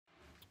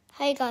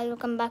Hi guys,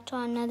 welcome back to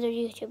another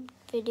YouTube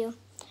video.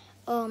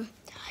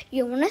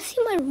 You wanna see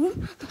my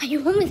room? My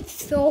room is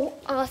so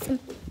awesome.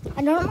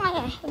 I don't know why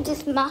I have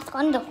this mask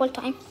on the whole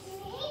time.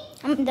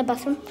 I'm in the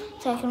bathroom,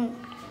 so I can.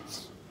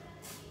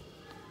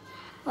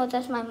 Oh,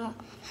 that's my mom.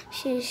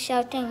 She's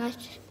shouting at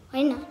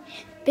why not?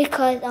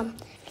 Because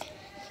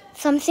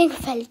something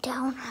fell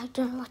down. I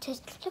don't know what it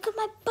is. Look at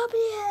my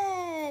bubbly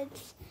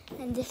heads.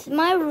 And this is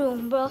my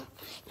room, bro.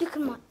 Look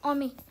at my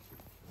army.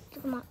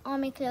 Look at my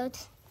army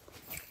clothes.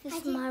 This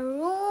is my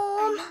room.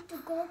 I want to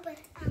go, but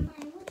I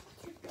want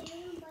to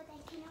play, but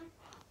I cannot.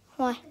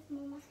 Why? Because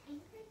Mama's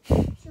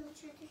angry. She'll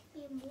try to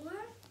pay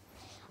more.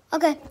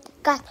 Okay,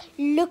 guys,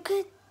 look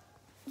at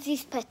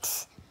these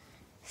pets.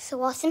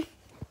 So awesome.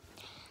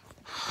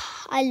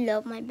 I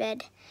love my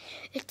bed.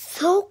 It's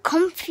so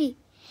comfy.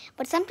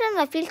 But sometimes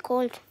I feel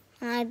cold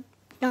and I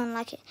don't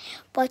like it.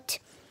 But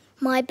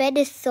my bed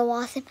is so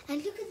awesome.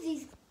 And look at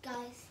these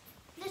guys.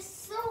 They're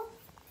so,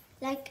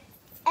 like,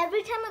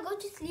 every time I go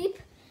to sleep,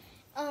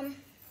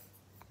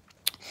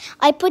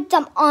 I put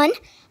them on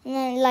and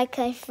then like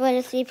I fall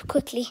asleep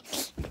quickly.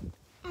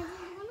 You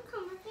want to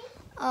come with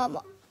me?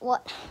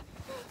 What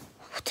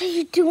are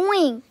you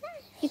doing?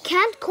 You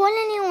can't call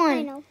anyone.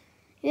 I know.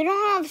 You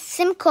don't have a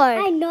SIM card.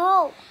 I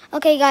know.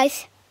 Okay,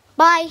 guys.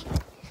 Bye.